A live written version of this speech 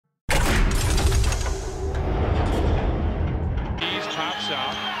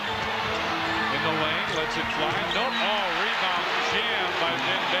lets it fly. Nope. Oh, rebound jammed by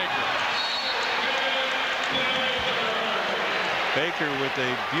Vin Baker. Baker with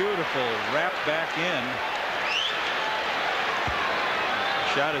a beautiful wrap back in.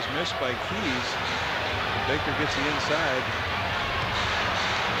 Shot is missed by Keys. Baker gets the inside.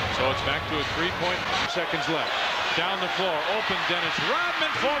 So it's back to a 3-point. Seconds left. Down the floor. Open Dennis Rodman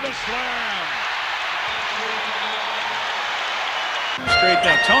for the slam. Straight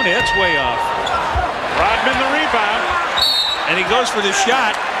down. Tony, that's way off. Rodman the rebound. And he goes for the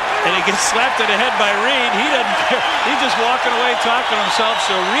shot. And he gets slapped in the head by Reed. He doesn't care. He's just walking away talking to himself.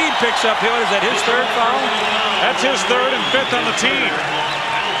 So Reed picks up. What is that, his third foul? That's his third and fifth on the team.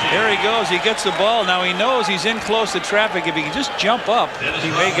 There he goes. He gets the ball. Now he knows he's in close to traffic. If he can just jump up, he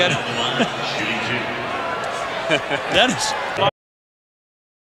may get it. Dennis.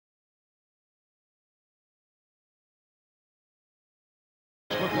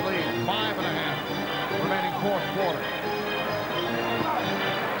 With the lead, 5.5 remaining fourth quarter.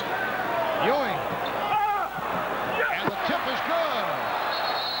 Ewing, and the tip is good.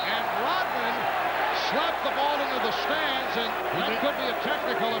 And Rodman slapped the ball into the stands, and that could be a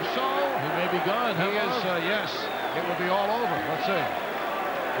technical. If so, he may be gone. He is. Yes, it will be all over. Let's see.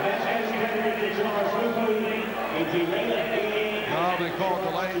 No, they called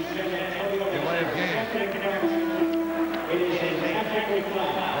delay of game.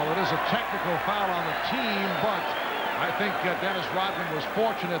 Well, it is a technical foul on the team, but I think Dennis Rodman was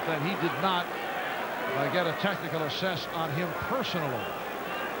fortunate that he did not get a technical assessed on him personally.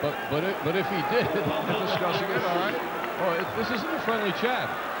 But if he did, discussing it, all right. Oh, this isn't a friendly chat,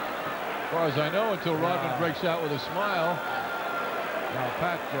 as far as I know, until Rodman breaks out with a smile. Now,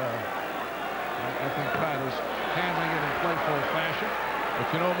 Pat, I think Pat is handling it in playful fashion.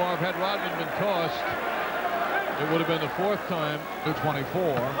 But you know, Marv, had Rodman been tossed, it would have been the fourth time.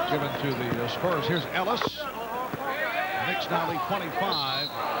 2:24 given to the Spurs. Here's Ellis. Knicks now lead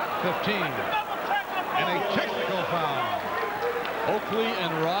 25-15. And a technical foul. Oakley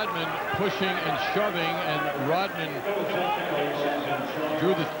and Rodman pushing and shoving, and Rodman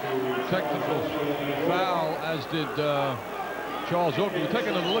drew the technical foul, as did Charles Oakley. We're taking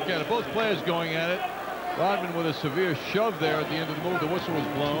another look at it. Both players going at it. Rodman with a severe shove there at the end of the move. The whistle was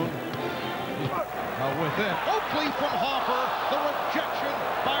blown. Within. Oakley from Hoffer. The rejection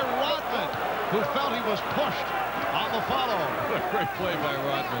by Rodman, who felt he was pushed on the follow. What a great play by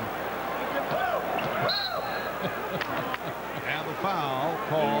Rodman. And the foul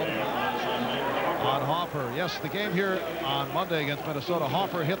called on Hoffer. Yes, the game here on Monday against Minnesota,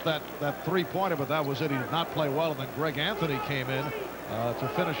 Hoffer hit that three-pointer, but that was it. He did not play well, and then Greg Anthony came in to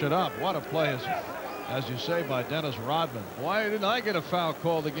finish it up. What a play, as you say, by Dennis Rodman. Why didn't I get a foul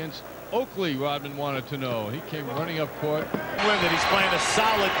called against Oakley? Rodman wanted to know. He came running up court. That he's playing a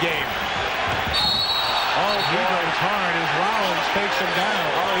solid game. Oh, he goes hard as Rollins takes him down.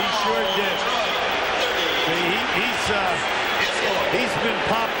 Oh, he sure did. He's been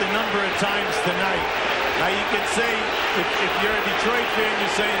popped a number of times tonight. Now you can say, if you're a Detroit fan,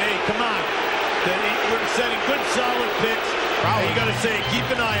 you're saying, hey, come on. We're setting good solid picks. You got to say, keep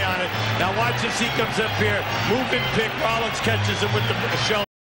an eye on it. Now watch as he comes up here, moving pick. Rollins catches him with the show.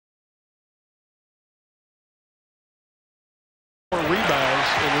 Rebounds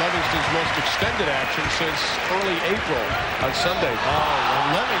in Livingston's most extended action since early April on Sunday. Oh,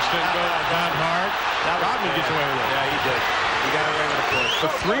 and Livingston goes down hard. Rodman gets away with it. Yeah, he did. He got away with it.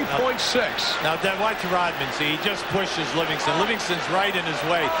 The 3.6. Now, watch Rodman. See, he just pushes Livingston. Livingston's right in his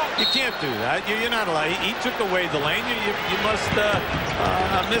way. You can't do that. You're not allowed. He took away the lane. You must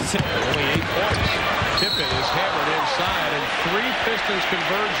miss him. Only 8 points. Tippett is hammered inside, and 3 Pistons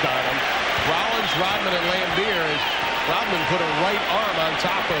converged on him. Rollins, Rodman, and Lambier. Rodman put a right arm on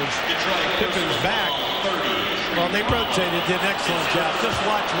top of Tippett's back. Well, they rotated, did an excellent job. Just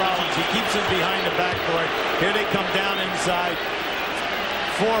watch Rollins. He keeps him behind the backboard. Here they come down inside.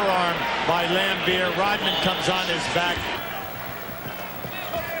 Forearm by Lambier. Rodman comes on his back.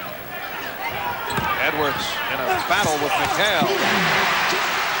 Edwards in a battle with McHale.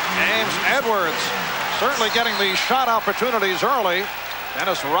 James Edwards certainly getting these shot opportunities early.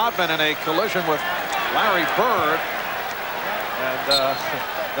 Dennis Rodman in a collision with Larry Bird. And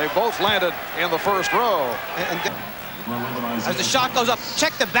they both landed in the first row. As the shot goes up,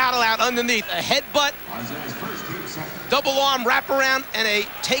 check the battle out underneath. A headbutt, double arm wraparound, and a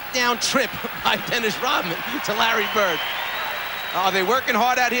takedown trip by Dennis Rodman to Larry Bird. They're working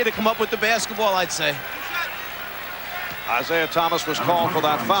hard out here to come up with the basketball, I'd say. Isaiah Thomas was called for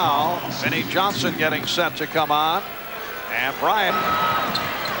that foul. Vinnie Johnson getting set to come on. And Bryant.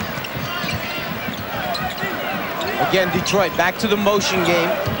 Again, Detroit back to the motion game,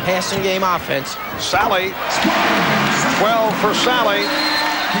 passing game offense. Sally, 12 for Sally.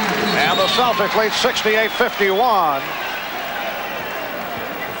 And the Celtics lead 68-51.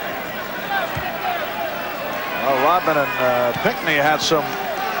 Well, Rodman and Pinckney had some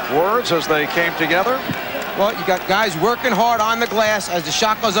words as they came together. Well, you got guys working hard on the glass as the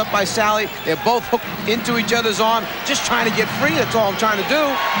shot goes up by Sally. They're both hooked into each other's arm, just trying to get free. That's all I'm trying to do.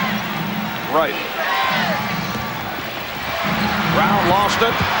 Right. Brown lost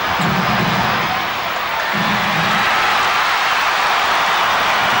it.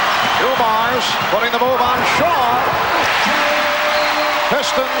 Dumars putting the move on Shaw.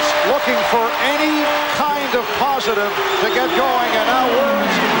 Pistons looking for any kind of positive to get going, and now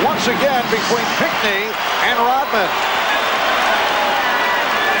words once again between Pinckney and Rodman.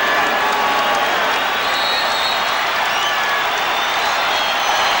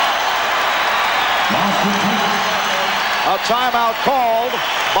 A timeout called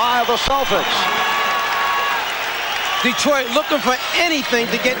by the Celtics. Detroit looking for anything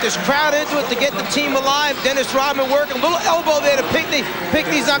to get this crowd into it, to get the team alive. Dennis Rodman working. A little elbow there to Pinckney.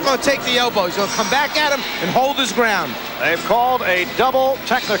 Pinckney's not going to take the elbow. He's going to come back at him and hold his ground. They've called a double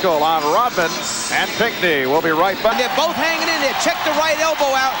technical on Rodman and Pinckney. We'll be right back. And they're both hanging in there. Check the right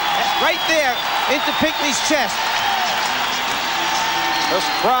elbow out right there into Pinckney's chest. This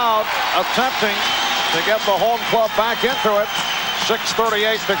crowd attempting to get the home club back into it.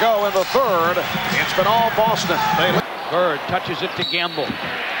 6:38 to go in the third. It's been all Boston. Bird touches it to Gamble.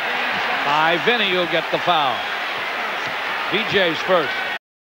 Vinny will get the foul. VJ's first.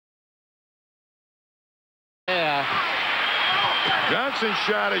 Yeah. Johnson's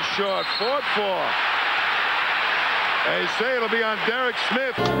shot is short. 4-4. They say it'll be on Derek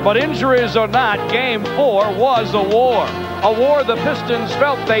Smith. But injuries or not, Game 4 was a war. A war the Pistons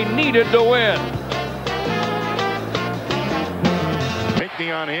felt they needed to win.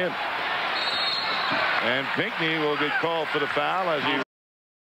 Pinckney on him. And Pinckney will get called for the foul as he...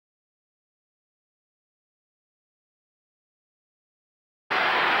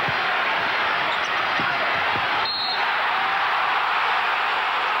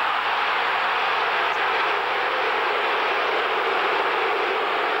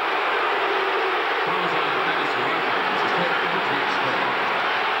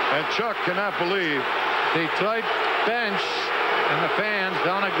 And Chuck cannot believe Detroit bench and the fans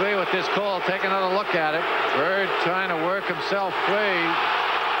don't agree with this call. Take another look at it. Bird trying to work himself free.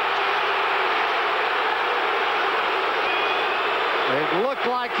 It looked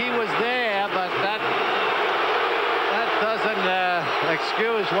like he was there, but that doesn't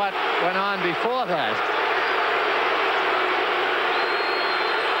excuse what went on before that.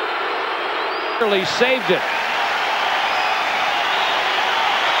 Really saved it.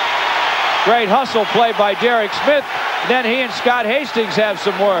 Great hustle play by Derek Smith. Then he and Scott Hastings have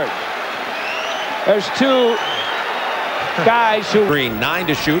some words. There's two guys who... Green, 9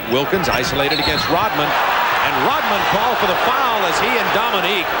 to shoot. Wilkins isolated against Rodman. And Rodman called for the foul as he and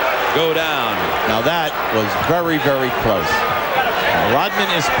Dominique go down. Now that was very, very close. Rodman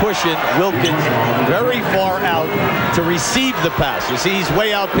is pushing Wilkins very far out to receive the pass. You see, he's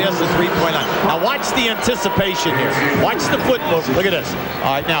way out past the three-point line. Now watch the anticipation here. Watch the foot move. Look at this.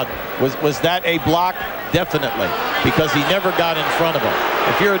 All right, now, was that a block? Definitely, because he never got in front of him.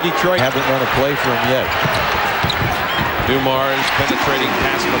 If you're a Detroit, haven't run a play for him yet. Dumars penetrating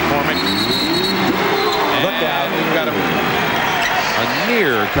past McCormick. Look out. We've got a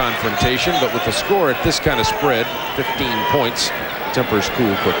near confrontation, but with the score at this kind of spread, 15 points, tempers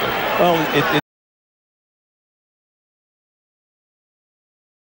cool quickly. Well,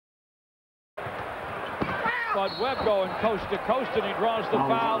 Bud Webb going coast to coast, and he draws the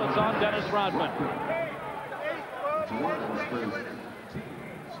foul. It's on Dennis Rodman.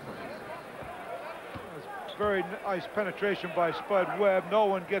 Very nice penetration by Spud Webb. No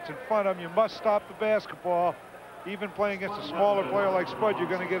one gets in front of him. You must stop the basketball. Even playing against a smaller player like Spud, you're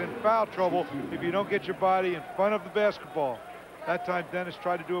going to get in foul trouble if you don't get your body in front of the basketball. That time Dennis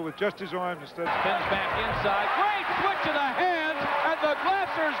tried to do it with just his arms instead. Spins back inside. Great switch to the hands, and the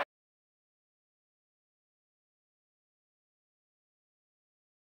Glassers